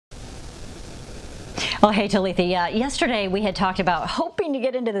Well, hey, Talitha, yesterday we had talked about hoping to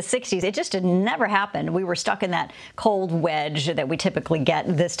get into the 60s. It just never happened. We were stuck in that cold wedge that we typically get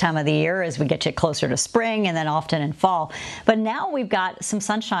this time of the year as we get you closer to spring and then often in fall. But now we've got some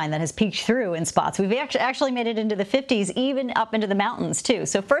sunshine that has peeked through in spots. We've actually made it into the 50s, even up into the mountains, too.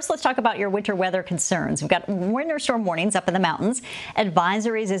 So first, let's talk about your winter weather concerns. We've got winter storm warnings up in the mountains,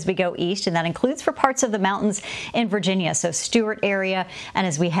 advisories as we go east, and that includes for parts of the mountains in Virginia, so Stewart area, and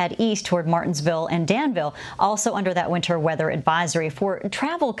as we head east toward Martinsville and Danville, also under that winter weather advisory for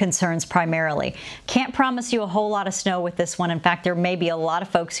travel concerns primarily. Can't promise you a whole lot of snow with this one. In fact, there may be a lot of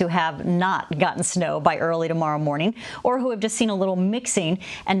folks who have not gotten snow by early tomorrow morning or who have just seen a little mixing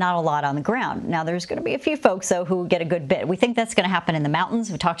and not a lot on the ground. Now, there's going to be a few folks, though, who get a good bit. We think that's going to happen in the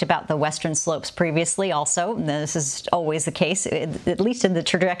mountains. We talked about the western slopes previously also. This is always the case, at least in the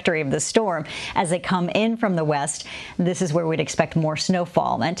trajectory of the storm. As they come in from the west, this is where we'd expect more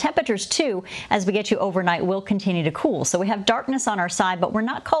snowfall. And temperatures, too, as we get you overnight, will continue to cool. So we have darkness on our side, but we're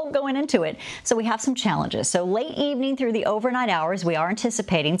not cold going into it. So we have some challenges. So late evening through the overnight hours, we are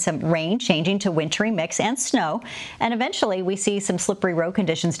anticipating some rain changing to wintry mix and snow. And eventually we see some slippery road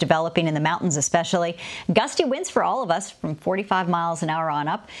conditions developing in the mountains especially. Gusty winds for all of us from 45 miles an hour on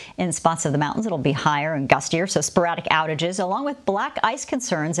up. In spots of the mountains, it'll be higher and gustier, so sporadic outages, along with black ice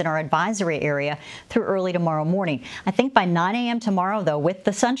concerns in our advisory area through early tomorrow morning. I think by 9 a.m. tomorrow, though, with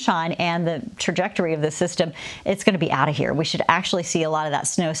the sunshine and the trajectory of the system, it's going to be out of here. We should actually see a lot of that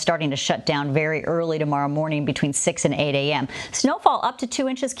snow starting to shut down very early tomorrow morning between 6 and 8 a.m. Snowfall up to 2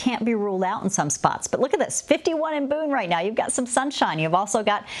 inches can't be ruled out in some spots. But look at this, 51 in Boone right now. You've got some sunshine. You've also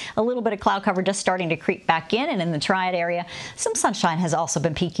got a little bit of cloud cover just starting to creep back in. And in the Triad area, some sunshine has also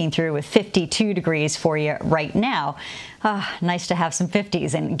been peeking through with 52 degrees for you right now. Nice to have some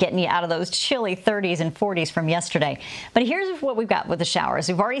 50s and getting you out of those chilly 30s and 40s from yesterday. But here's what we've got with the showers.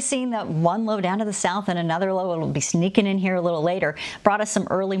 We've already seen that one low down to the south and another low will be sneaking in here a little later. Brought us some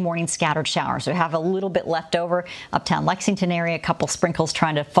early morning scattered showers. We have a little bit left over uptown Lexington area, a couple sprinkles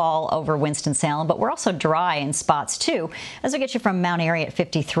trying to fall over Winston-Salem, but we're also dry in spots too. As we get you from Mount Airy at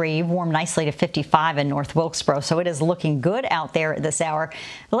 53, warm nicely to 55 in North Wilkesboro. So it is looking good out there at this hour.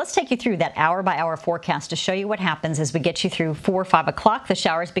 But let's take you through that hour by hour forecast to show you what happens as we get you through 4 or 5 o'clock. The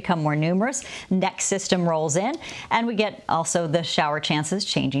showers become more numerous. Next system rolls in, and we get also the shower chances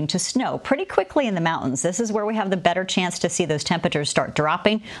changing to snow pretty quickly in the mountains. This is where we have the better chance to see those temperatures start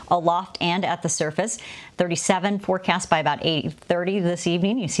dropping aloft and at the surface. 37 forecast by about 8:30 this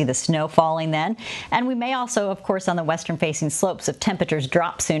evening. You see the snow falling then. And we may also, of course, on the western facing slopes, if temperatures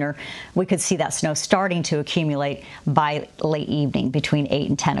drop sooner, we could see that snow starting to accumulate by late evening between 8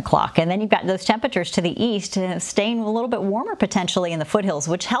 and 10 o'clock. And then you've got those temperatures to the east staying a little bit warmer potentially in the foothills,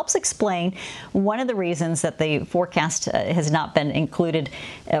 which helps explain one of the reasons that the forecast has not been included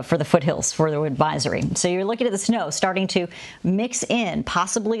for the foothills for the advisory. So you're looking at the snow starting to mix in,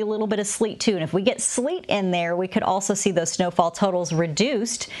 possibly a little bit of sleet too. And if we get sleet in there, we could also see those snowfall totals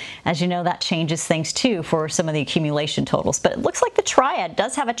reduced. As you know, that changes things too for some of the accumulation totals. But it looks like the Triad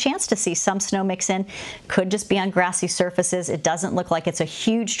does have a chance to see some snow mix in. Could just be on grassy surfaces. It doesn't look like it's a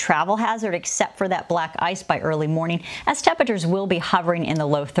huge travel hazard except for that black ice by early morning, as temperatures will be hovering in the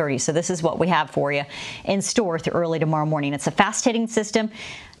low 30s. So this is what we have for you in store through early tomorrow morning. It's a fast-hitting system.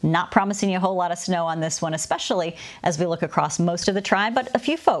 Not promising you a whole lot of snow on this one, especially as we look across most of the Triad, but a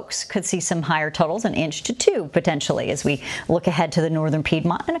few folks could see some higher totals, 1 inch to 2 potentially, as we look ahead to the northern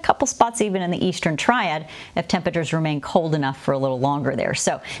Piedmont and a couple spots even in the eastern Triad if temperatures remain cold enough for a little longer there.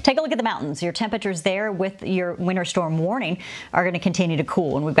 So take a look at the mountains. Your temperatures there with your winter storm warning are going to continue to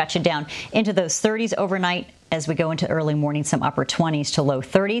cool, and we've got you down into those 30s overnight. As we go into early morning, some upper 20s to low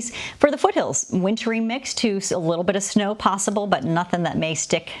 30s. For the foothills, wintry mix to a little bit of snow possible, but nothing that may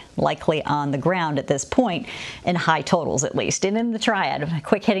stick likely on the ground at this point in high totals at least. And in the Triad, a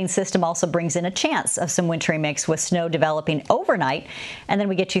quick hitting system also brings in a chance of some wintry mix with snow developing overnight. And then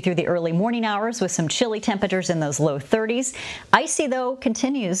we get you through the early morning hours with some chilly temperatures in those low 30s. Icy, though,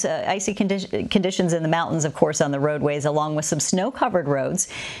 continues. Icy conditions in the mountains, of course, on the roadways, along with some snow-covered roads.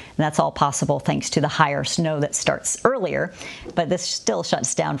 And that's all possible thanks to the higher snow that starts earlier, but this still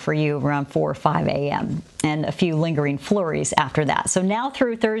shuts down for you around 4 or 5 a.m. and a few lingering flurries after that. So now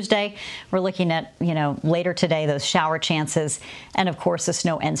through Thursday, we're looking at, later today, those shower chances, and of course the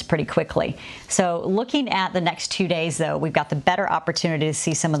snow ends pretty quickly. So looking at the next 2 days, though, we've got the better opportunity to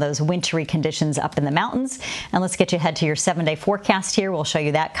see some of those wintry conditions up in the mountains. And let's get you ahead to your 7-day forecast here. We'll show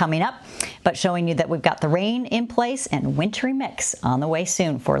you that coming up, but showing you that we've got the rain in place and wintry mix on the way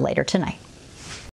soon for later tonight.